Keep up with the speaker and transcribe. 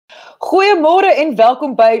Goeiemôre en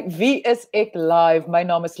welkom by Wie is ek live. My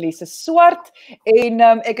naam is Lise Swart en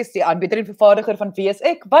ek is die aanbieder en vervaardiger van Wie is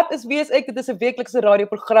ek. Wat is Wie is ek? Dit is 'n weeklikse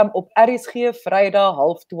radioprogram op RSG Vrydag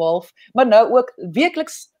 11:30, maar nou ook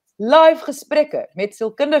weekliks live gesprekke met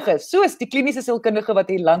sielkundiges, soos die kliniese sielkundige wat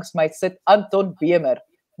hier langs my sit, Anton Böhmer.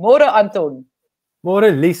 Môre Anton.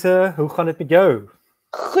 Môre Lise, hoe gaan dit met jou?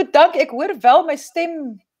 Goed, dank. Ek hoor wel my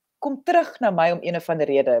stem kom terug na my om een of ander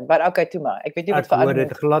rede, maar okay, toe maar. Ek weet nie wat verander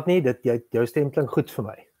het. Ek hoor dit glad nie, jou stem klink goed vir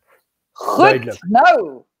my. Goed, duidelik.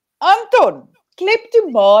 Nou, Anton,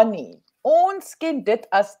 kleptomanie. Ons ken dit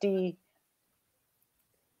as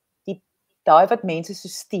daai wat mense so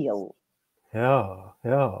steel. Ja.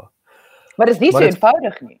 Maar dit is nie so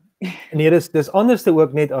eenvoudig nie. Nee, dis anderste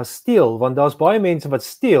ook net as steel, want daar's baie mense wat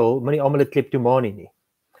steel, maar nie almal het kleptomanie nie.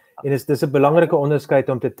 En dis 'n belangrike onderskeid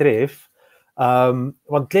om te tref.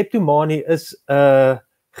 Want kleptomanie is 'n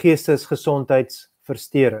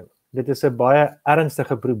geestesgesondheidsversteuring. Dit is 'n baie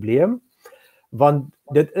ernstige probleem, want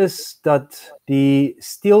dit is dat die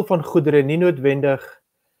steel van goedere nie noodwendig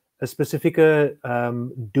 'n spesifieke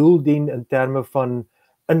doel dien in terme van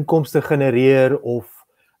inkomste genereer of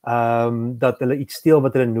dat hulle iets steel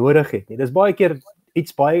wat hulle nodig het nie. Dis baie keer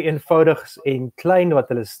iets baie eenvoudigs en klein wat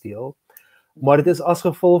hulle steel, maar dit is as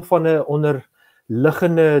gevolg van 'n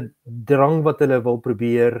onderliggende drang wat hulle wil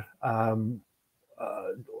probeer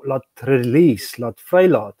laat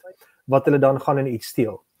vrylaat, wat hulle dan gaan en iets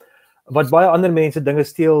steel. Wat baie ander mense dinge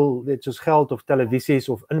steel, net soos geld of televisies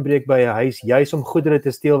of inbreek by 'n huis, juis om goedere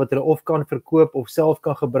te steel wat hulle of kan verkoop of self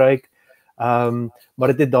kan gebruik. Maar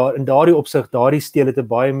dit het in daardie opsig, daardie steel het 'n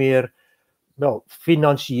baie meer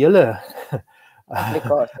finansiële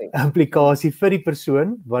implikasie vir die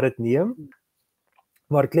persoon wat dit neem.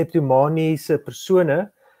 Maar kleptomaniese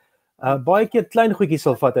persone baie keer klein goedjies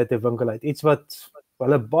sal vat uit 'n winkel uit, iets wat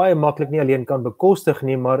hulle baie maklik nie alleen kan bekostig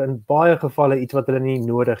nie, maar in baie gevalle iets wat hulle nie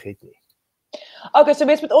nodig het nie. Okay, so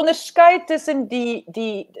mens moet onderskei tussen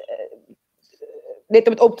net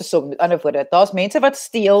om dit op te som, met ander woorde, daar's mense wat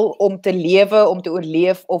steel om te lewe, om te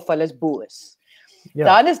oorleef, of hulle is boos. Ja.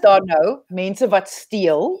 Dan is daar nou mense wat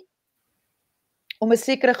steel om 'n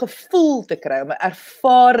sekere gevoel te kry, om 'n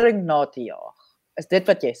ervaring na te jaag. Is dit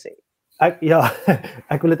wat jy sê? Ek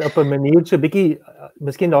wil dit op 'n manier so 'n bietjie,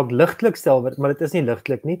 miskien dalk ligtelik stel, maar dit is nie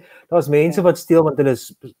ligtelik nie. Daar's mense wat steel want hulle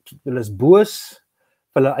is boos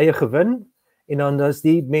vir hulle eie gewin, en dan is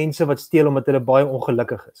die mense wat steel omdat hulle baie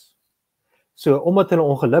ongelukkig is. So, omdat hulle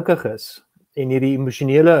ongelukkig is en hierdie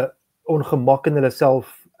emosionele ongemak in hulle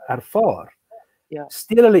self ervaar,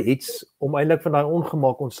 steel hulle iets om eintlik van daai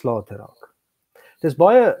ongemak ontslae te raak. Dis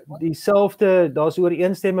baie dieselfde, daar's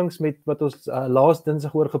ooreenstemmings met wat ons laas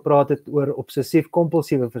Dinsdag oor gepraat het oor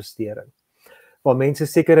obsessief-kompulsiewe versteuring, waar mense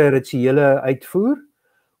sekere rituele uitvoer,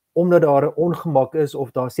 omdat daar 'n ongemak is,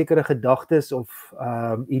 of daar sekere gedagtes of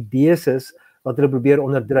idees is, wat hulle probeer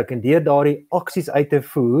onderdruk, en deur daardie aksies uit te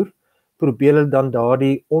voer, probeer hulle dan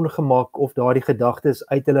daardie ongemak of daardie gedagtes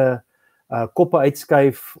uit hulle koppe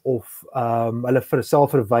uitskuif, of hulle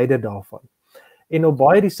self verwyder daarvan. En op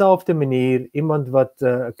baie dieselfde manier, iemand wat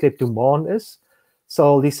 'n kleptomaan is,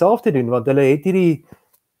 sal dieselfde doen, want hulle het hierdie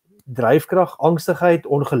dryfkrag, angstigheid,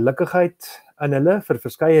 ongelukkigheid in hulle vir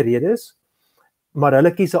verskeie redes, maar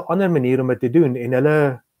hulle kies 'n ander manier om dit te doen, en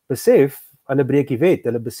hulle besef, hulle breek die wet,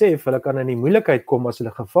 hulle besef, hulle kan in die moeilikheid kom as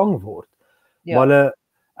hulle gevang word, maar hulle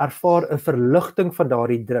ervaar 'n verligting van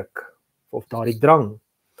daardie druk, of daardie drang,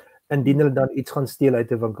 indien hulle dan iets gaan steel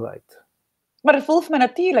uit 'n winkel uit. Maar dit voel vir my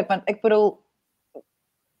natuurlik, want ek bedoel,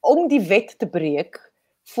 om die wet te breek,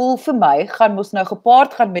 voel vir my, gaan mos nou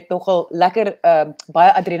gepaard gaan met nogal lekker,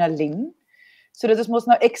 baie adrenalien, so dit is mos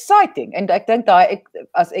nou exciting, en ek dink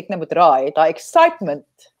as ek nou moet raai, daai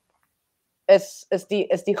excitement is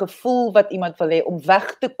die gevoel wat iemand wil hê, om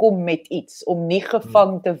weg te kom met iets, om nie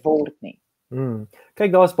gevang te word nie.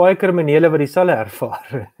 Kyk, daar's baie kriminele wat dieselfde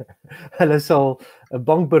ervaar. Hulle sal 'n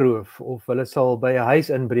bank beroof, of hulle sal by 'n huis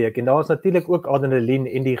inbreek, en daar's natuurlik ook adrenalien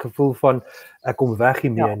en die gevoel van, ek kom weg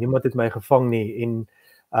hiermee, niemand het my gevang nie, en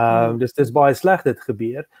dis baie sleg dit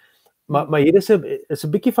gebeur, maar hier is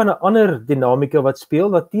 'n bietjie van 'n ander dinamika wat speel.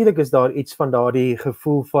 Natuurlik is daar iets van daardie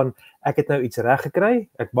gevoel van, ek het nou iets reg gekry,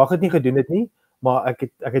 ek mag dit nie gedoen het nie, maar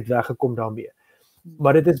ek het weggekom daarmee.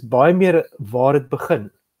 Maar dit is baie meer waar dit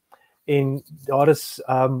begin. En daar is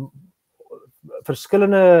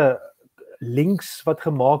verskillende links wat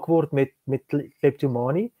gemaak word met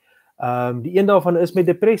kleptomanie. Die een daarvan is met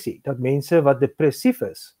depressie, dat mense wat depressief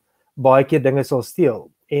is, baie keer dinge sal steel.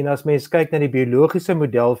 En as mens kyk na die biologiese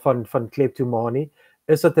model van kleptomanie,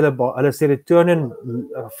 is dat hulle serotonin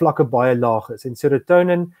vlakke baie laag is. En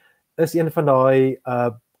serotonin is een van daai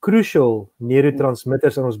crucial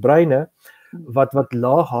neurotransmitters in ons breine wat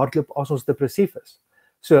laag hardloop as ons depressief is.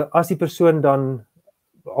 So as die persoon dan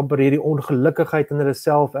amper hierdie ongelukkigheid in hulle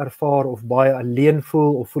self ervaar of baie alleen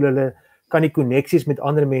voel of voel hulle kan nie koneksies met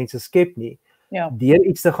ander mense skep nie, deur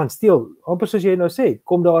iets te gaan steel, amper soos jy nou sê,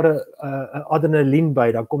 kom daar 'n adrenalien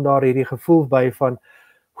by, dan kom daar hierdie gevoel by van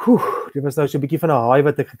dit was nou so 'n bietjie van 'n high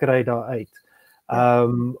wat ek gekry het daar uit.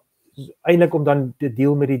 Eintlik om dan te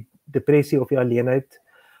deel met die depressie of die alleenheid.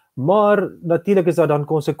 Maar natuurlik is daar dan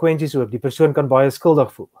konsekwensies ook. Die persoon kan baie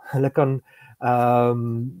skuldig voel. Hulle kan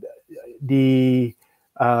die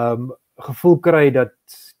gevoel kry dat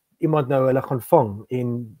iemand nou hulle gaan vang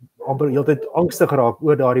en amper heeltyd angstig raak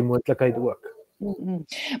oor daardie moontlikheid ook.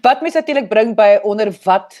 Wat mens natuurlik bring by onder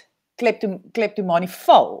wat kleptomanie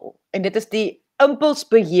val, en dit is die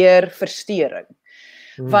impulsbeheer versteuring.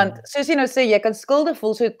 Want soos jy nou sê, jy kan skuldig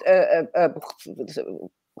voel, so ek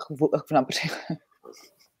wil amper sê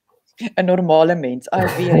 'n normale mens.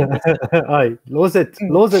 Ai, los dit,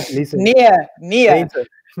 Lise. Nee.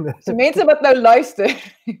 So mense wat nou luister,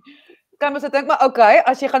 kan mens dink, maar okay,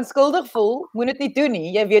 as jy gaan skuldig voel, moet dit nie doen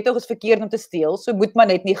nie. Jy weet tog is verkeerd om te steel, so moet maar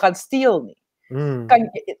net nie gaan steel nie.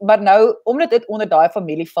 Maar nou, omdat dit onder daai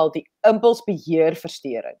familie val, die impulsbeheer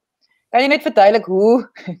versteuring. Kan jy net verduidelik hoe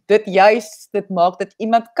dit maak dat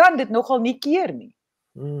iemand kan dit nogal nie keer nie?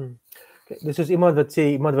 Dis soos iemand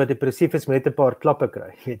wat depressief is met 'n paar klappe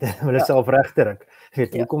kry, weet, hulle self regteruk,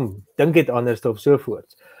 weet, hoekom dink dit anders of so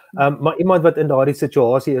voort. Maar iemand wat in daardie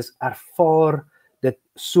situasie is, ervaar dit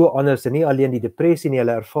so anders, en nie alleen die depressie nie,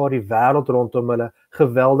 hulle ervaar die wêreld rondom hulle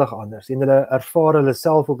geweldig anders, en hulle ervaar hulle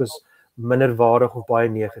self ook as minderwaardig of baie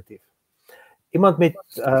negatief. Iemand met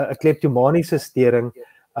 'n kleptomaniese steuring,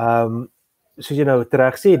 soos jy nou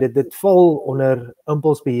reg sê, dit val onder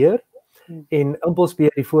impulsbeheer, en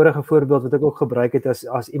impulsbeheer, die vorige voorbeeld wat ek ook gebruik het,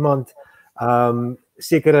 as iemand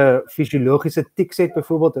sekere fisiologiese tiks het,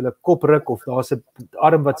 byvoorbeeld hulle kop ruk, of daar's 'n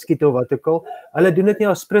arm wat skiet of wat ook al, hulle doen dit nie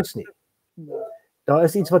as prins nie. Daar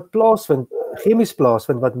is iets wat plaasvind, chemies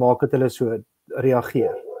plaasvind, wat maak dat hulle so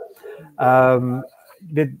reageer.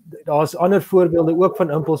 Daar's ander voorbeelde ook van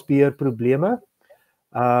impulsbeheer probleme.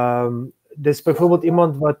 Dis byvoorbeeld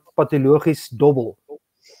iemand wat patologies dobbel,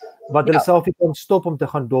 wat hulle self nie kan stop om te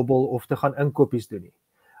gaan dobbel of te gaan inkopies doen nie.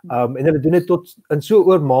 En hulle doen dit tot in so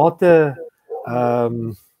oormate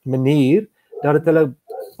manier dat dit hulle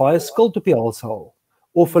baie skuld op die hals haal,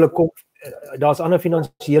 of hulle kom, daar's ander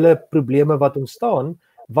finansiële probleme wat ontstaan,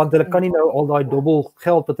 want hulle kan nie nou al daai dobbel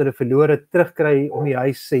geld wat hulle verloor het terugkry om die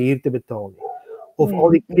huis se huur te betaal nie, of al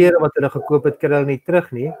die klere wat hulle gekoop het, kry hulle nie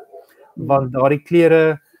terug nie, want daardie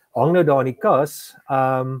klere hang nou daar in die kas,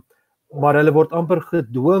 maar hulle word amper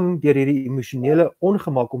gedwing deur hierdie emosionele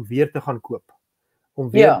ongemak om weer te gaan koop, om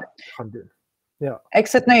weer te gaan doen. Ek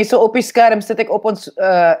sit nou hier so op die skerm, sit ek op ons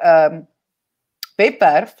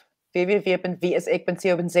webwerf,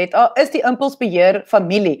 www.wieisek.co.za, is die impulsbeheer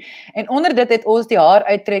familie, en onder dit het ons die haar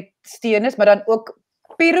uittrek steurnis, maar dan ook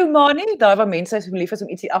pyromanie, daar waar mense so lief is om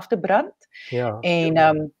ietsie af te brand,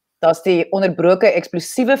 en daar's die onderbroke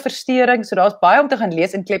eksplosiewe versteuring, so daar's baie om te gaan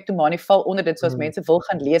lees, en kleptomanie val onder dit, soos mense wil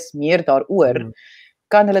gaan lees meer daaroor,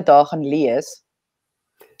 kan hulle daar gaan lees.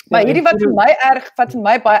 Maar hierdie wat vir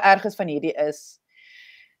my baie erg is van hierdie is,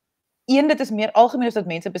 dit is meer algemeen as wat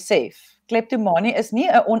mense besef. Kleptomanie is nie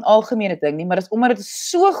 'n onalgemene ding nie, maar dit is omdat dit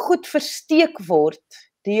so goed versteek word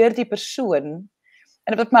deur die persoon.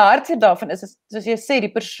 En wat my hartseer daarvan is, soos jy sê,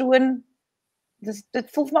 die persoon,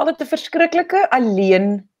 dit voel vir my altyd te verskriklike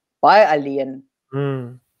alleen, baie alleen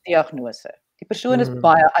diagnose. Die persoon is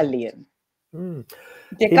baie alleen.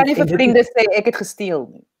 Jy kan nie vir vriende sê ek het gesteel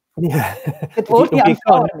nie. Dit word nie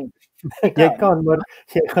aanvaar nie. Jy kan, maar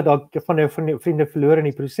jy gaan dalk van jou vriende verloor in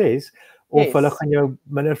die proses, of hulle gaan jou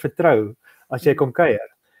minder vertrou as jy kom kuier.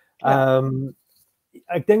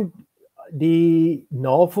 Ek dink die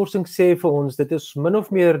navorsing sê vir ons, dit is min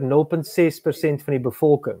of meer 0,6% van die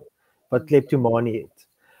bevolking wat kleptomanie het.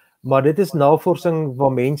 Maar dit is navorsing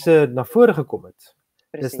waar mense na vore gekom het.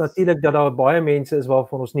 Dis natuurlik dat daar baie mense is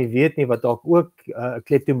waarvan ons nie weet nie, wat dalk ook 'n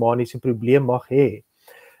kleptomaniese probleem mag hê.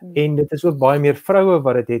 En dit is ook baie meer vroue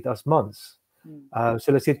wat dit het as mans.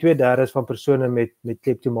 So hulle sê 2/3 van persone met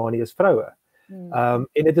kleptomanie is vroue. En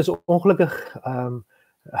dit is ongelukkig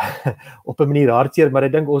op 'n manier hartseer, maar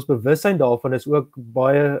ek dink ons bewussyn daarvan is ook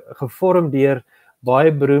baie gevorm deur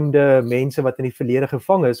baie beroemde mense wat in die verlede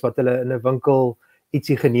gevang is, wat hulle in 'n winkel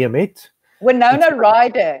ietsie geneem het. Winona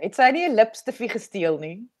Ryder, het sy nie 'n lipstifie gesteel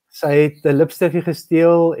nie? Sy het 'n lipstifie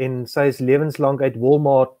gesteel en sy is lewenslank uit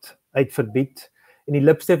Walmart uit verbied. En die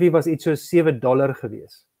lipstifie was iets so $7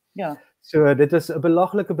 gewees. Ja. So dit is 'n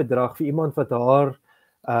belaglike bedrag vir iemand wat haar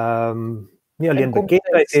nie alleen Inkomste,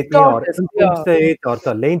 bekendheid het nie, haar status, inkomste het, haar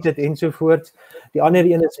talent het ensovoorts. Die ander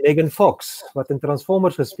een is Megan Fox wat in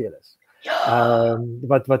Transformers gespeel is.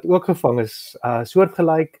 Wat ook gevang is,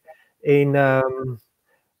 soortgelyk en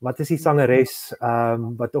wat is die sangeres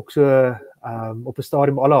wat ook so op 'n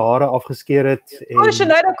stadium alle hare afgeskeer het en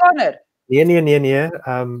Sinead O'Connor. nee,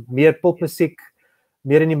 meer popmusiek,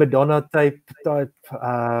 meer in die Madonna type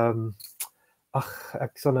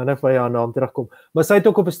ek sal nou net by haar naam terugkom. Maar sy het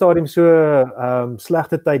ook op 'n stadium so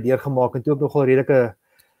slegte tyd deurgemaak en toe ook nogal redelike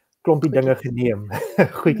klompie dinge geneem,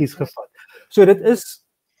 goedjies gevat. So dit is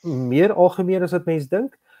meer algemeen as wat mense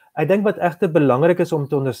dink. Ek dink wat egter belangrik is om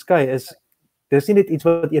te onderskei is dis nie net iets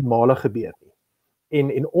wat eenmalig gebeur nie.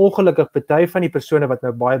 En ongelukkig party van die persone wat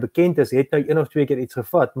nou baie bekend is, het nou 1 of 2 keer iets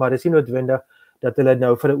gevat, maar dis nie noodwendig dat hulle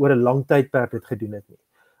nou oor 'n lang tydperk dit gedoen het nie.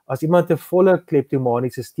 As iemand 'n volle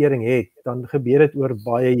kleptomaniese stering het, dan gebeur dit oor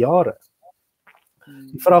baie jare.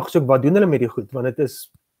 Die vraag is ook wat doen hulle met die goed, want dit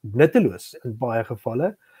is nutteloos in baie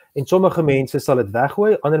gevalle. En sommige mense sal dit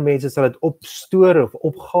weggooi, ander mense sal dit opstoor of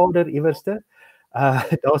opgader iewerste.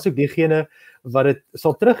 Daar's ook diegene wat dit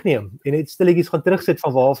sal terugneem en net stilletjies gaan terugsit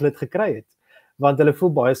van waar hulle dit gekry het. Want hulle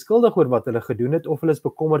voel baie skuldig oor wat hulle gedoen het of hulle is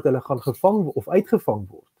bekommerd hulle gaan gevang of uitgevang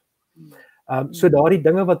word. So daardie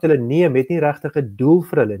dinge wat hulle neem het nie regtig 'n doel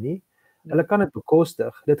vir hulle nie. Hulle kan dit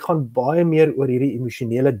bekostig. Dit gaan baie meer oor hierdie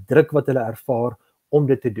emosionele druk wat hulle ervaar om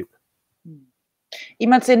dit te doen.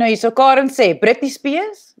 Iemand sê nou hierso, Karen sê, Britney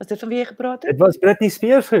Spears? Was dit van wie jy gepraat het? Dit was Britney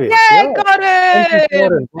Spears geweest. Yay, Karen!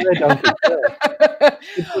 Karen, baie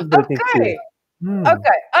dankie. Okay.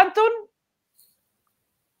 Okay, Anton?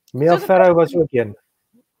 Mia Farrow was ook een.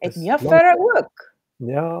 Het Mia Farrow ook?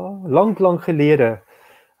 Ja, lank gelede.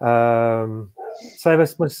 Sy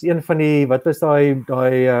was mos een van die, wat was daai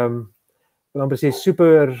amper sê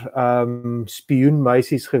super spioen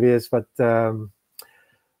meisies gewees wat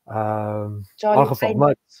aangeval.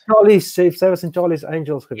 Maar sy was in Charlie's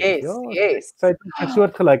Angels gewees. Yes. Sy het 'n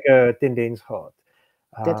soortgelyke tendens gehad.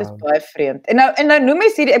 Dit is baie vreemd. En nou noem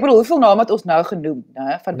mens hierdie, ek bedoel, hoeveel name het ons nou genoem,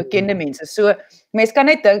 né, van bekende mense. So mense kan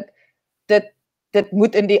net dink dit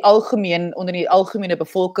moet in die algemeen, onder die algemene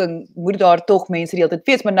bevolking moet daar tog mense die hele tyd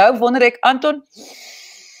wees, maar nou wonder ek, Anton,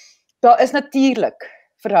 daar is natuurlik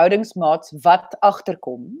verhoudingsmaats wat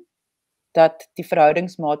agterkom dat die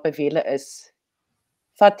verhoudingsmaat by wie hulle is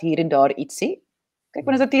vat hier en daar ietsie. Kyk,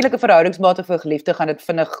 want as natuurlik 'n verhoudingsmaat of 'n geliefde gaan dit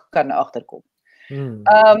vinnig kan agterkom.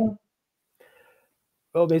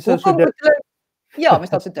 Wel, mense so dit ja, mens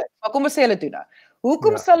sal dit. Maar kom ons sê hulle doen nou.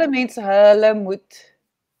 Hoekom sal 'n mens hulle moet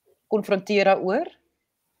konfronteer daaroor?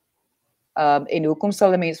 En hoekom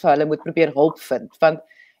sal 'n mens vir hulle moet probeer hulp vind? Want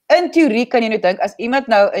in teorie kan jy nou dink as iemand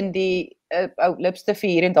nou in die ou lipstif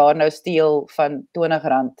hier en daar nou steel van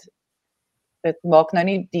R20, dit maak nou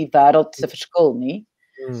nie die wêreld se verskil nie.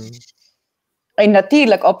 En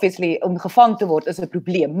natuurlik, obviously, om gevang te word is 'n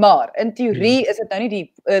probleem, maar in teorie is dit nou nie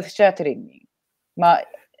die earth-shattering nie. Maar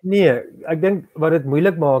nee, ek dink wat dit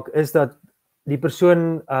moeilik maak is dat die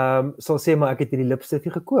persoon sal sê maar ek het hierdie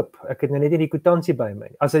lipstifie gekoop. Ek het nou net nie die kwitansie by my.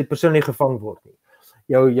 As die persoon nie gevang word nie.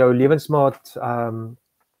 Jou lewensmaat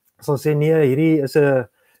sal sê nee, hierdie is 'n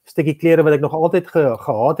stukkie klere wat ek nog altyd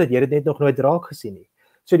gehaat het, jy het dit net nog nooit raak gesien nie.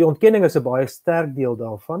 So die ontkenning is 'n baie sterk deel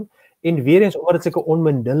daarvan en weer eens omdat dit sulke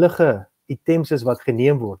onmiddellike items is wat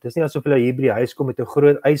geneem word. Dis nie asof hulle hier by die huis kom met 'n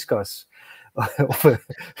groot yskas of 'n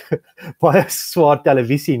baie swaar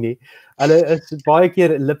televisie nie. Hulle is baie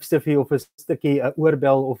keer lipstifie of 'n stukkie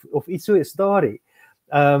oorbel of iets so is daarie.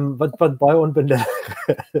 Wat baie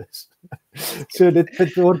onbenullig is. So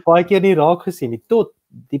dit word baie keer nie raak gesien nie tot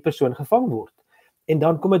die persoon gevang word. En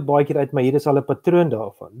dan kom dit baie keer uit, maar hier is al 'n patroon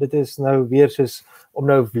daarvan. Dit is nou weer soos om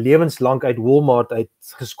nou lewenslank uit Walmart uit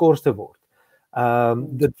geskort te word.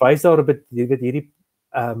 Dit wys daarop dat jy weet hierdie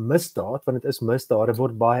misdaad, want dit is misdaad,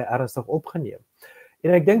 word baie ernstig opgeneem.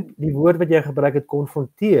 En ek dink die woord wat jy gebruik het,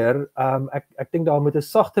 konfronteer, ek dink daar moet 'n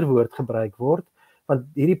sagter woord gebruik word, want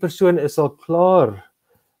hierdie persoon is al klaar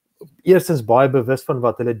eerstens baie bewus van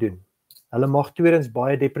wat hulle doen. Hulle mag tweedens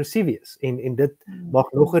baie depressief wees en dit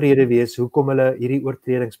mag nog 'n rede wees hoekom hulle hierdie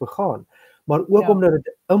oortredings begaan. Maar ook omdat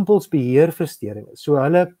dit impulsbeheerversteuring is. So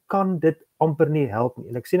hulle kan dit amper nie help nie.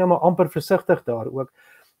 En ek sê nou maar amper versigtig daar ook.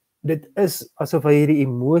 Dit is asof hy hierdie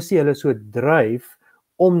emosie hulle so dryf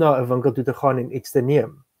om na 'n winkel toe te gaan en iets te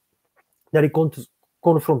neem. Nou die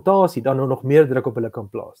konfrontasie dan nog meer druk op hulle kan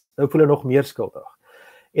plaas. Nou voel hulle nog meer skuldig.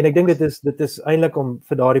 En ek dink dit is eintlik om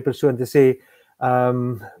vir daardie persoon te sê,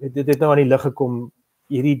 dit het nou aan die lig gekom,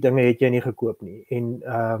 hierdie dinge het jy nie gekoop nie. En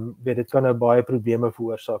weet dit kan nou baie probleme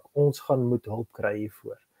veroorsaak. Ons gaan moet hulp kry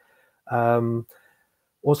hiervoor.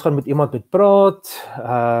 ons gaan met iemand moet praat,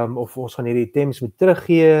 of ons gaan hierdie items moet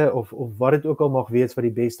teruggee, of wat dit ook al mag wees wat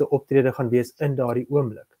die beste optrede gaan wees in daardie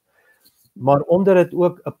oomblik. Maar omdat dit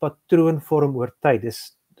ook 'n patroon vorm oor tyd,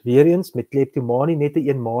 dis weer eens met kleptomanie net 'n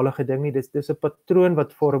eenmalige ding nie, dis 'n patroon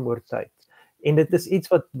wat vorm oor tyd. En dit is iets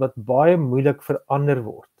wat baie moeilik verander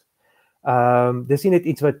word. Dis nie net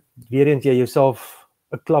iets wat weer eens jy jouself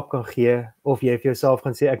 'n klap kan gee, of jy vir jouself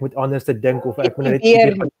gaan sê ek moet anders te dink, of ek moet net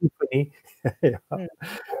gaan oefen nie. Ja.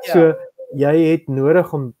 So jy het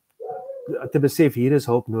nodig om te besef hier is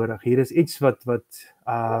hulp nodig. Hier is iets wat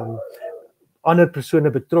ander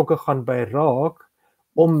persone betrokke gaan by raak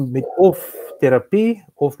om met of terapie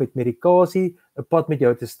of met medikasie 'n pad met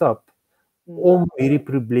jou te stap om hierdie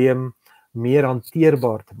probleem meer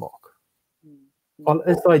hanteerbaar te maak. Al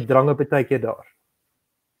is daai drange partykeer daar.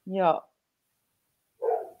 Ja.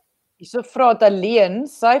 Hierso vra Alleen,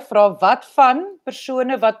 sy vra wat van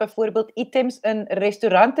persone wat byvoorbeeld items in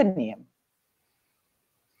restaurante neem?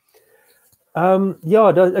 Ja,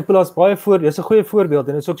 ek wil as baie dis 'n goeie voorbeeld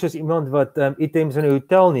en dit is ook soos iemand wat items in 'n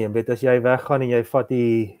hotel neem, weet as jy weggaan en jy vat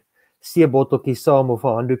die seebotteltjie saam of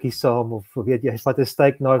 'n handdoekie saam of weet jy vat 'n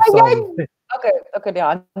steak knife saam. Okay, die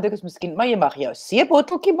handdoek is miskien, maar jy mag jou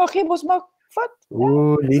seebotteltjie mag jy mos maar vat.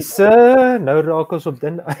 Ooh, Lise, nou raak ons op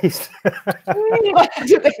dun ys.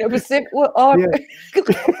 Ek nou besef,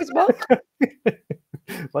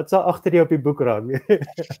 Wat sal agter jou op die boekrang?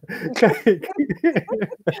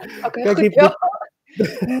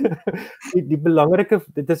 Die belangrike,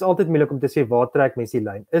 dit is altyd moeilik om te sê waar trek mense die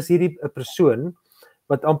lyn. Is hierdie 'n persoon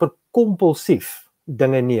wat amper kompulsief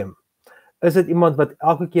dinge neem? Is dit iemand wat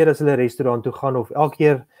elke keer as hulle restaurant toe gaan of elke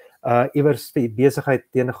keer iewers vir besigheid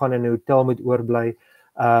teen gaan in 'n hotel moet oorbly,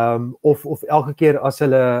 of elke keer as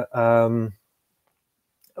hulle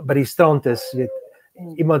by die strand is, weet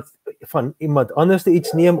iemand anders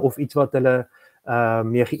iets neem of iets wat hulle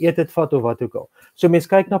mee geëet het vat of wat ook al. So mens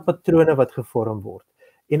kyk na patrone wat gevorm word.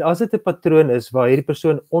 En as dit 'n patroon is waar hierdie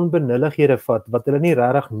persoon onbenullighede vat wat hulle nie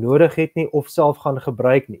regtig nodig het nie of self gaan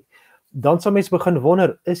gebruik nie, dan sal mens begin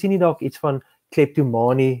wonder, is hier nie dalk iets van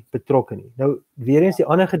kleptomanie betrokke nie. Nou weer eens die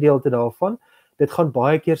ander gedeelte daarvan, dit gaan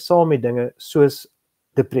baie keer saam met dinge soos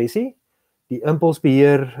depressie, die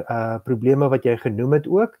impulsbeheer, probleme wat jy genoem het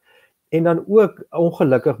ook, en dan ook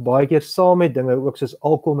ongelukkig baie keer saam met dinge ook soos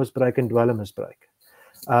alkoholmisbruik en dwelmmisbruik.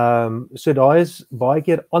 So daar is baie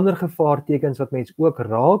keer ander gevaartekens wat mens ook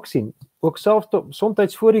raak sien, ook selfs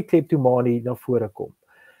soms voor die kleptomanie na vore kom.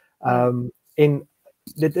 En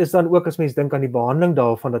dit is dan ook as mens dink aan die behandeling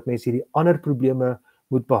daarvan dat mens hierdie ander probleme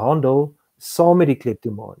moet behandel saam met die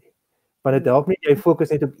kleptomanie. Want dit help nie jy fokus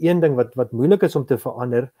net op een ding wat moeilik is om te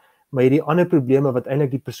verander, maar hierdie ander probleme wat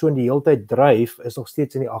eintlik die persoon die hele tyd dryf, is nog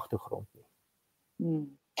steeds in die agtergrond nie.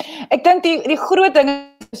 Ek dink die groot ding,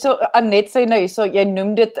 so Annette sê nou hierso, jy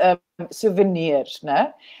noem dit souvenirs,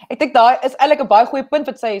 né? Ek dink daai is eintlik 'n baie goeie punt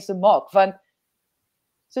wat sy hierso maak, want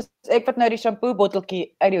soos ek wat nou die shampoo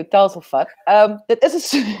botteltjie uit die hotel sal vat, dit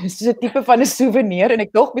is 'n tipe van 'n souvenir en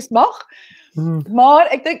ek dog mens mag, maar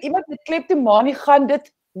ek dink iemand met kleptomanie gaan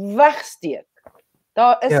dit wegsteek.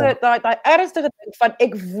 Daar is daai ernstige ding van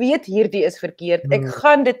ek weet hierdie is verkeerd. Ek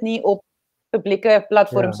gaan dit nie op publieke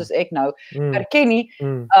platforms soos ek nou erken nie.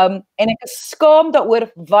 En ek is skaam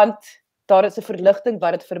daaroor want daar is 'n verligting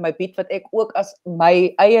wat dit vir my bied wat ek ook as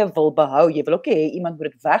my eie wil behou. Jy wil ook nie hê iemand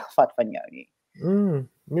moet dit wegvat van jou nie.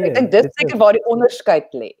 Nee, ek dink dit is seker waar die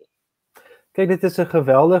onderskeid lê. Kyk, dit is 'n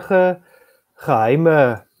geweldige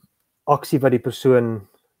geheime aksie wat die persoon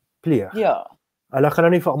pleeg. Ja. Hulle gaan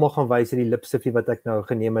nou nie vir almal gaan wys die lipstifie wat ek nou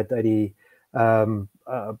geneem het uit die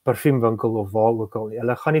parfuumwinkel of waar ook al nie.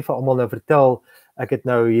 Hulle gaan nie vir almal nou vertel ek het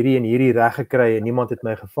nou hierdie en hierdie reg gekry en niemand het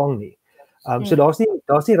my gevang nie. So daar's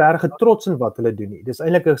nie regtig trots in wat hulle doen nie. Dis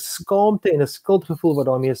eintlik 'n skaamte en 'n skuldgevoel wat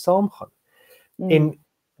daarmee saamgaan. En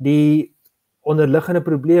die onderliggende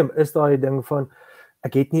probleem is daai ding van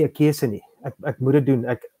ek het nie 'n keuse nie. Ek moet dit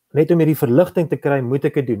doen. Net om hierdie verligting te kry, moet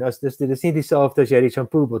ek dit doen. Dit is nie dieselfde as jy die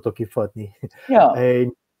shampoo botteltjie vat nie. Ja.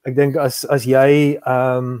 En ek dink as jy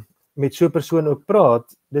met so 'n persoon ook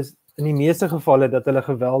praat, dis in die meeste gevalle dat hulle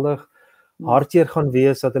geweldig hartseer gaan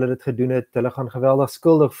wees dat hulle dit gedoen het. Hulle gaan geweldig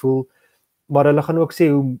skuldig voel, maar hulle gaan ook sê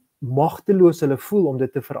hoe magteloos hulle voel om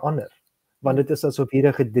dit te verander. Want dit is asof hier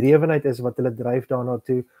 'n gedrewenheid is wat hulle dryf daarna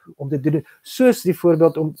toe om te doen. Soos die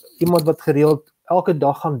voorbeeld om iemand wat gereeld elke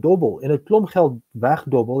dag gaan dobbel en 'n klomp geld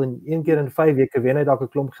wegdobbel en een keer in 5 weke wen hy dalk 'n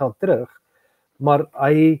klomp geld terug. Maar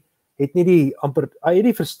hy het nie hy het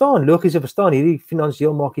die verstaan, logiese verstaan, hierdie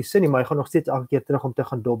finansiëel maak nie sin nie, maar hy gaan nog steeds elke keer terug om te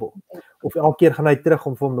gaan dobbel. Of elke keer gaan hy terug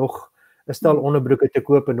om vir hom nog 'n stel onderbroeke te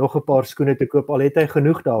koop en nog 'n paar skoene te koop, al het hy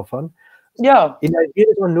genoeg daarvan. Ja. En hy weet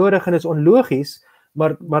dit onnodig en is onlogies,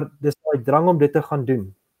 maar dis daai drang om dit te gaan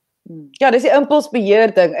doen. Ja, dis die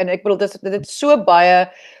impulsbeheer ding en ek bedoel dit het so baie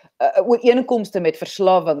ooreenkomste met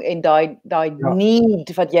verslawing en daai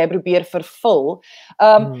need wat jy probeer vervul.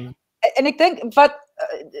 En ek dink wat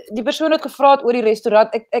die persoon het gevra het oor die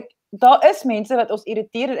restaurant, daar is mense wat ons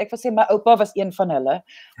irriteer en ek wil sê my oupa was een van hulle.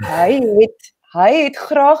 Hy het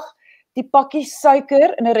graag die pakkie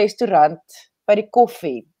suiker in 'n restaurant by die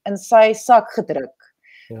koffie in sy sak gedruk.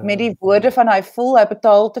 Met die woorde van hy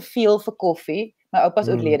betaal te veel vir koffie. My oupa's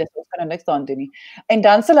oorlede, so ons kan niks daaraan doen nie. En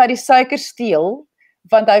dan sal hy die suiker steel,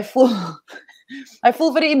 want hy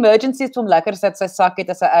voel vir die emergencies om lekker sit sy sak het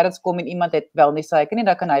as hy ergens kom en iemand het wel nie suiker nie,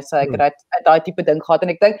 dan kan hy suiker uit daai tipe ding gehad. En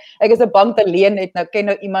ek dink, ek is 'n bank alleen ken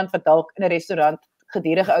nou iemand wat dalk in 'n restaurant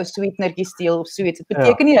gedurig ou sweetenertjie steel of so iets. Dit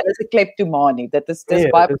beteken nie hulle is 'n kleptomanie. Dis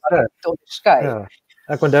baie belangrik te onderskei. Ja.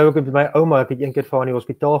 Ek onthou ook met my ouma, ek het eendag vir haar in die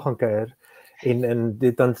hospitaal gaan kuier en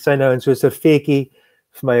dit dan sy nou in so 'n servetjie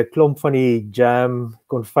vir my 'n klomp van die jam,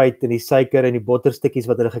 konfyt en die suiker en die botterstukkies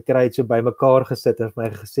wat hulle gekry het so bymekaar gesit en vir my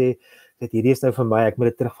gesê dat hierdie is nou vir my, ek moet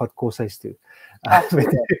dit terugvat koshuis toe.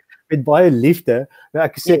 Met baie liefde. Maar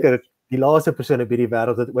ek is seker die laaste persoon op hierdie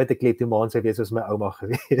wêreld wat ooit 'n kleptomaan sou wees was my ouma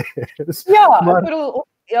gewees. Ek bedoel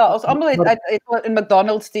ons almal het in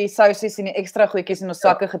McDonald's die sousies en die ekstra goedjies in ons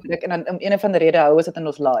sakke gedruk en dan om een of ander rede hou ons dit in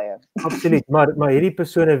ons laaie. Absoluut, maar hierdie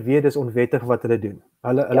persone weet dis onwettig wat hulle doen.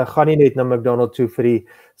 Hulle gaan nie net na McDonald's toe vir die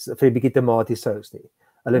bietjie tomatiesous nie.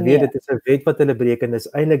 Hulle weet dit is 'n wet wat hulle breek en dis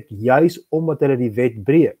eintlik juis omdat hulle die wet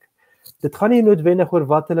breek. Dit gaan nie noodwendig oor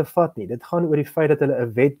wat hulle vat nie. Dit gaan oor die feit dat hulle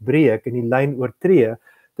 'n wet breek en die lyn oortree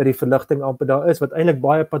dat die verligting amper daar is wat eintlik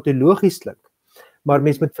baie patologies klink. Maar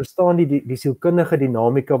mens moet verstaan die sielkundige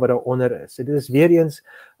dinamika wat daaronder is. Dit is weer eens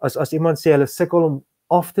as iemand sê hulle sukkel om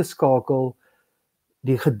af te skakel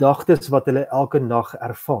die gedagtes wat hulle elke nag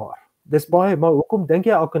ervaar. Dis baie, maar hoekom dink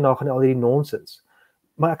jy elke nag aan al hierdie nonsens?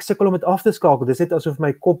 Maar ek sukkel om dit af te skakel. Dis net asof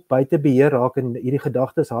my kop buite beheer raak en hierdie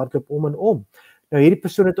gedagtes hardloop om en om. Nou hierdie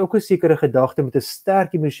persoon het ook 'n sekere gedagte met 'n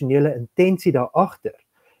sterk emosionele intensie daar agter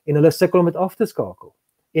en hulle sukkel om dit af te skakel.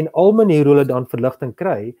 En al maniere hoe hulle dan verligting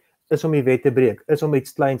kry is om die wet te breek, is om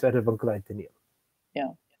iets kleins uit 'n winkel uit te neem.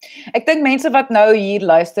 Ja. Ek dink mense wat nou hier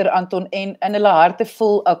luister Anton en in hulle harte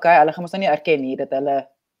voel, okay, hulle gaan mos nou nie erken hier dat hulle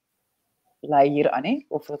lei hier aan nie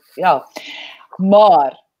of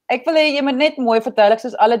maar ek wil hê jy moet net mooi vertel,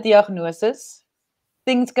 soos alle diagnoses,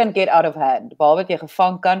 things can get out of hand. Behalwe jy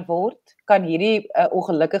gevang kan word, kan hierdie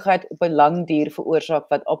ongelukkigheid op 'n lang duur veroorsaak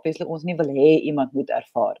wat obviously ons nie wil hê iemand moet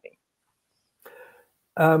ervaar nie.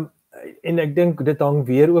 En ek dink dit hang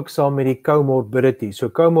weer ook saam met die comorbidities. So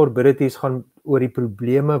comorbidities gaan oor die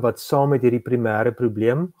probleme wat saam met hierdie primêre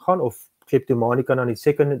probleem gaan of kleptomanie kan dan die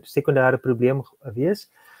sekondêre probleem wees.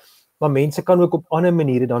 Maar mense kan ook op ander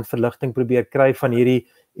maniere dan verligting probeer kry van hierdie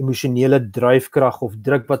emosionele dryfkrag of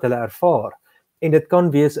druk wat hulle ervaar. En dit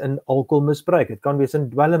kan wees in alkoholmisbruik, dit kan wees in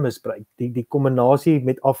dwelmmisbruik. Die kombinasie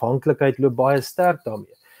met afhanklikheid loop baie sterk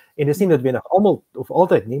daarmee. En dis nie noodwendig almal of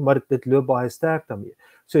altyd nie, maar dit loop baie sterk daarmee.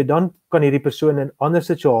 So dan kan hierdie persoon in ander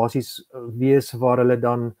situasies wees waar hulle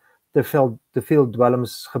dan te veel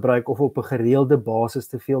dwelms gebruik of op 'n gereelde basis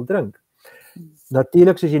te veel drink.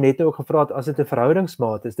 Natuurlik soos jy net ook gevra het, as dit 'n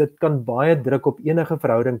verhoudingsmaat is, dit kan baie druk op enige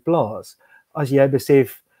verhouding plaas. As jy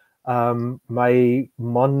besef my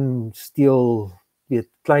man steel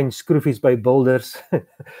klein skroefies by builders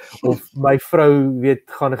of my vrou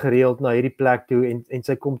gaan gereeld na hierdie plek toe en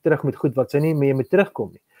sy kom terug met goed wat sy nie mee moet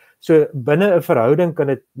terugkom nie. So binne 'n verhouding kan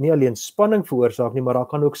dit nie alleen spanning veroorsaak nie, maar daar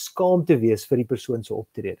kan ook skaamte wees vir die persoon se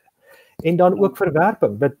optrede. En dan ook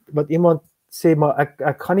verwerping, wat iemand sê maar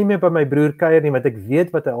ek gaan nie meer by my broer kuier nie want ek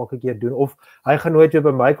weet wat hy elke keer doen of hy gaan nooit weer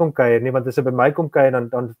by my kom kuier nie want as hy by my kom kuier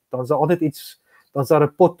dan is daar altyd iets, dan is daar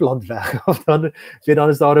 'n potplant weg of dan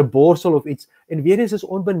is daar 'n borsel of iets en weer eens is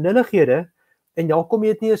onbenullighede en ja kom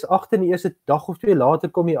jy dit nie eens agter in die eerste dag of twee later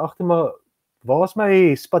kom jy agter maar waar is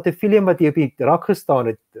my spatifilium wat hier op die rak gestaan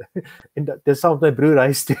het en dis saam met my broer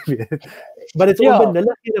huis toe weet. Maar dit is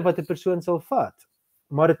onbenullighede wat 'n persoon sal vat.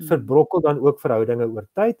 Maar dit verbrokkel dan ook verhoudinge oor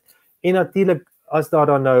tyd. En natuurlik as daar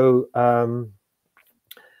dan nou 'n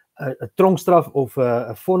tronkstraf of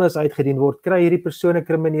 'n vonnis uitgedien word, kry hierdie persoon 'n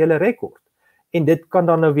kriminele rekord. En dit kan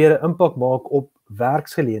dan nou weer 'n impak maak op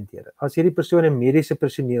werksgeleenthede. As hierdie persoon 'n mediese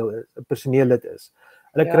personeellid is,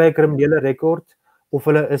 hulle kry 'n kriminele rekord of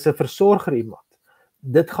hulle is 'n versorger iemand.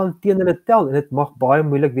 Dit gaan teen hulle tel en dit mag baie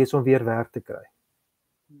moeilik wees om weer werk te kry.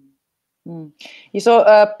 Hierso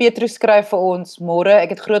Petrus skryf vir ons, môre, ek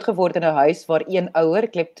het groot geword in 'n huis waar een ouer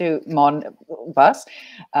kleptomaan was.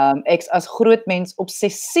 Ek as groot mens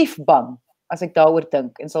obsessief bang as ek daaroor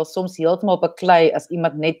dink en sal soms heeltemal beklei as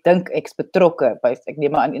iemand net dink ek's betrokke by ek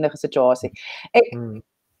neem maar aan enige situasie. Ek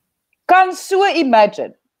kan so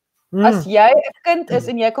imagine as jy 'n kind is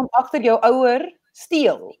en jy kom agter jou ouer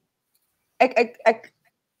steel.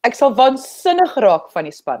 Ek sal waansinnig raak van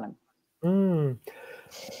die spanning.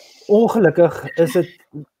 Ongelukkig is dit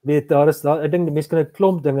ek dink die mense kan 'n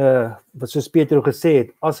klomp dinge wat soos Petro gesê het,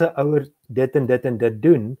 as 'n ouer dit en dit en dit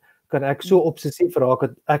doen, kan ek so obsessief raak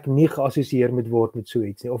dat ek nie geassosieer moet word met so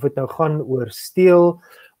iets nie. Of dit nou gaan oor steel,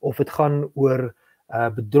 of dit gaan oor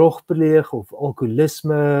bedrog pleeg of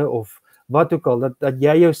alkoholisme of wat ook al, dat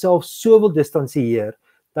jy jouself so wil distansieer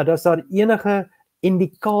dat as daar enige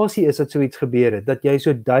indikasie is dat so iets gebeur het, dat jy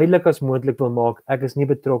so duidelik as moontlik wil maak, ek is nie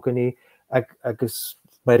betrokke nie, ek is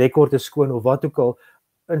my rekord is skoon of wat ook al,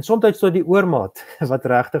 en soms tot die oormaat wat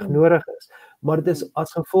regtig nodig is, maar dit is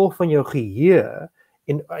as gevolg van jou geheue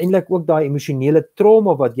en eintlik ook daai emosionele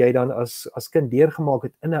trauma wat jy dan as kind deurgemaak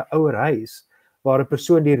het in 'n ouer huis waar 'n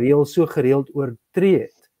persoon die reël so gereeld oortree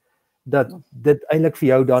het, dat dit eintlik vir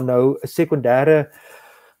jou dan nou 'n sekondêre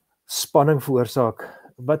spanning veroorsaak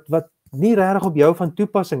wat nie regtig op jou van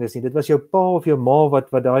toepassing is nie. Dit was jou pa of jou ma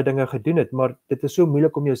wat daai dinge gedoen het, maar dit is so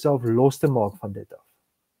moeilik om jouself los te maak van dit af.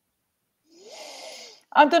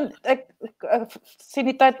 Anton, ek sien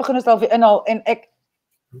die tyd begin ons al weer inhaal en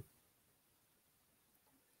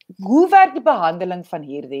hoe werk die behandeling van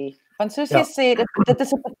hierdie? Want soos jy sê, dit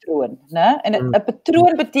is 'n patroon, né? En 'n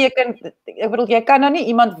patroon beteken, ek bedoel, jy kan nou nie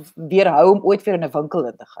iemand weerhou om ooit weer in 'n winkel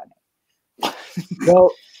in te gaan nie.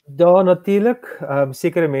 Wel, daar natuurlik,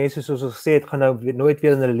 sekere mense soos ons gesê het, gaan nou nooit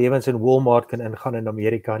weer in hulle lewens in Walmart kan ingaan in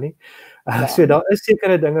Amerika nie. So daar is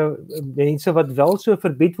sekere dinge, mense wat wel so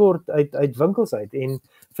verbied word uit winkels uit en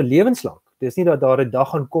vir lewenslank. Dis nie dat daar 'n dag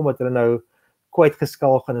gaan kom dat hulle nou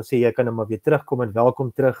kwytgeskalk gaan en sê jy kan nou maar weer terugkom en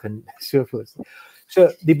welkom terug en so voort. So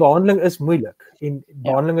die behandeling is moeilik en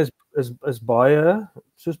behandeling is baie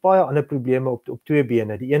soos baie ander probleme op twee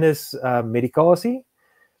bene. Die een is medikasie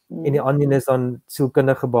en die ander is dan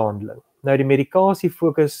sielkundige behandeling. Nou die medikasie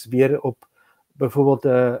fokus weer op byvoorbeeld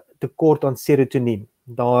 'n tekort aan serotonien.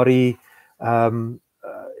 Daardie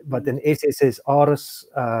wat in SSRI's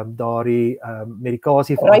daardie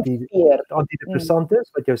medikasie vir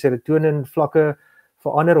antidepressantes wat jou serotonin vlakke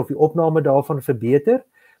verander of die opname daarvan verbeter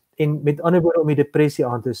en met ander woorde om die depressie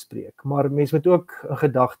aan te spreek. Maar mense moet ook 'n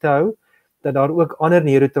gedagte hou dat daar ook ander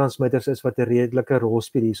neurotransmitters is wat 'n redelike rol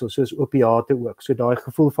speel hierso, soos opiate ook. So daai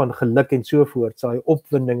gevoel van geluk en so voort, daai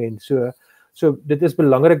opwinding en so. So dit is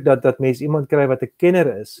belangrik dat mense iemand kry wat 'n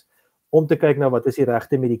kenner is om te kyk na wat is die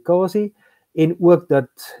regte medikasie en ook dat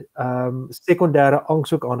sekondêre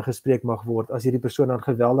angs ook aangespreek mag word as hierdie persoon dan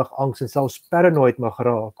geweldig angs en selfs paranoid mag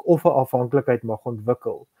raak of 'n afhanklikheid mag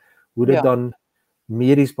ontwikkel, hoe dit dan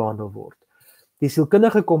medies behandel word. Die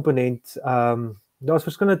sielkundige komponent, daar's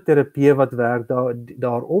verskillende terapieë wat werk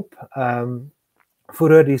daarop.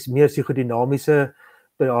 Vroeër die meer psigodinamiese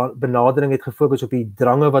benadering het gefokus op die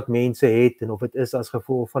drange wat mense het en of dit is as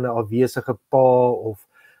gevolg van 'n afwesige pa of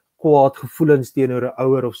kwaad gevoelens teenoor 'n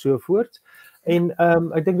ouer of so voort. En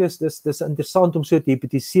ek dink dis interessant om so te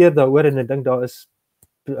hipnotiseer daaroor en ek dink daar is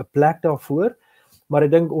 'n plek daarvoor. Maar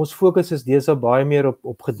ek dink ons fokus is deesdae baie meer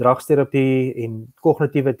op gedragsterapie en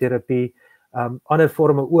kognitiewe terapie, ander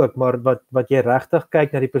forme ook, maar wat jy regtig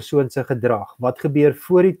kyk na die persoon se gedrag. Wat gebeur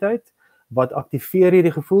voor die tyd? Wat aktiveer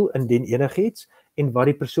hierdie gevoel indien enigiets en wat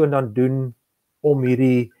die persoon dan doen om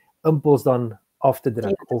hierdie impuls dan af te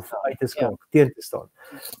druk of uit te skakel, teen te staan.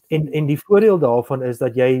 En die voordeel daarvan is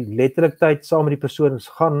dat jy letterlik tyd saam met die persoon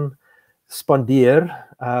gaan spandeer,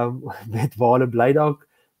 met waar hulle bly dalk,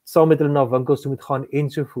 saam met hulle na winkels toe moet gaan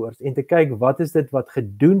ensovoorts en te kyk wat is dit wat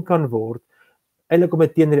gedoen kan word eintlik om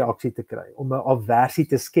 'n teenreaksie te kry, om 'n aversie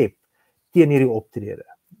te skep teen hierdie optrede.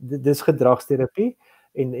 Dis gedragsterapie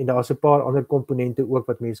en daar's 'n paar ander komponente ook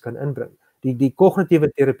wat mense kan inbring. Die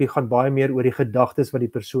kognitiewe terapie gaan baie meer oor die gedagtes wat die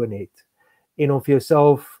persoon het en om vir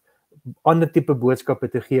jouself ander tipe boodskappe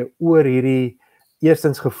te gee oor hierdie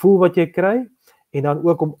eerstens gevoel wat jy kry en dan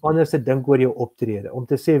ook om anders te dink oor jou optrede, om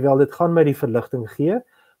te sê wel dit gaan my die verligting gee,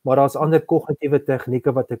 maar daar's ander kognitiewe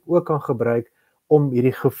tegnieke wat ek ook kan gebruik om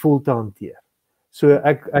hierdie gevoel te hanteer. So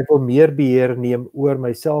ek wil meer beheer neem oor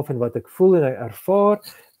myself en wat ek voel en ervaar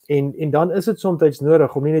en dan is dit soms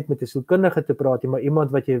nodig om nie net met 'n sielkundige te praat nie, maar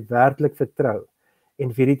iemand wat jy werklik vertrou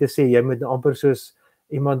en vir dit te sê jy moet amper soos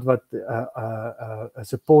iemand wat 'n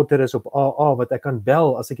supporter is op AA wat ek kan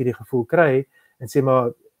bel as ek hierdie gevoel kry en sê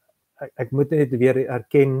maar ek moet net weer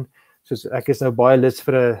erken soos ek is nou baie lus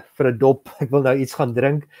vir 'n dop, ek wil nou iets gaan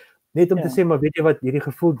drink, net om te sê maar weet jy wat, hierdie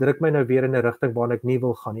gevoel druk my nou weer in 'n rigting waarna ek nie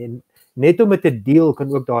wil gaan nie en net om dit te deel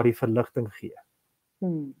kan ook daardie verligting gee.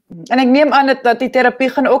 En ek neem aan dat die terapie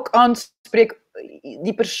gaan ook aanspreek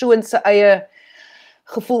die persoon se eie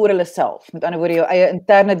gevoel oor hulle self. Met ander woorde, jou eie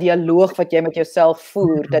interne dialoog wat jy met jouself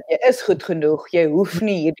voer, dat jy is goed genoeg, jy hoef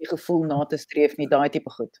nie hierdie gevoel na te streef nie, daai tipe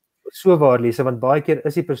goed. So waar, Lise, want baie keer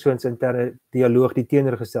is die persoon se interne dialoog die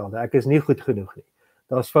teenoorgestelde. Ek is nie goed genoeg nie.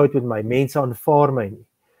 Daar's fout met my, mense aanvaar my nie.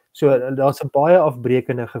 So daar's 'n baie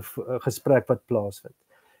afbreekende gesprek wat plaasvind.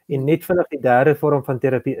 En net vinnig die derde vorm van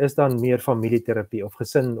terapie is dan meer familieterapie of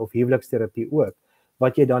gesin of huweliksterapie ook,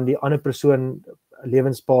 wat jy dan die ander persoon,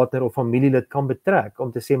 lewenspartner of familielid kan betrek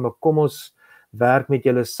om te sê, maar kom ons werk met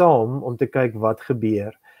julle saam om te kyk wat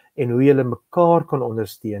gebeur en hoe julle mekaar kan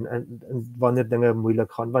ondersteun en wanneer dinge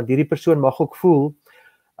moeilik gaan, want hierdie persoon mag ook voel,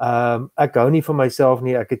 ek hou nie van myself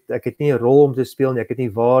nie, ek het nie 'n rol om te speel nie, ek het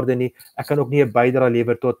nie waarde nie, ek kan ook nie 'n bydrae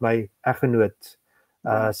lewer tot my eggenoot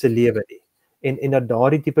se lewe nie. En dat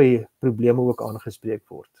daardie tipe probleme ook aangespreek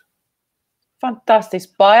word.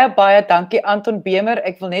 Fantasties, baie dankie Anton Böhmer.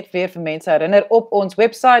 Ek wil net weer vir mense herinner op ons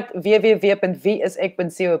webwerf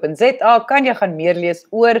www.wieisek.co.za kan jy gaan meer lees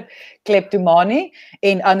oor kleptomanie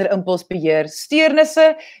en ander impulsbeheer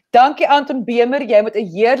steurnisse. Dankie Anton Böhmer, jy moet 'n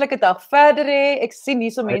heerlike dag verder hê. Ek sien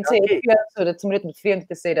hierso mense het so dit moet net met vreemd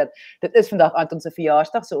te sê dat dit is vandag Anton se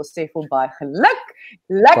verjaarsdag, so ons sê vir hom baie geluk.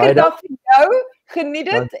 Lekker dag vir jou. Geniet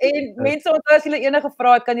dit en mense onthou as julle enige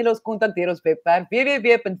vrae het, kan julle ons kontak deur ons webwerf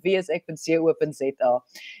www.wieisek.co.za.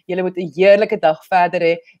 Julle moet 'n heerlike dag verder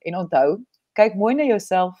hê en onthou, kyk mooi na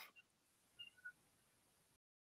jouself.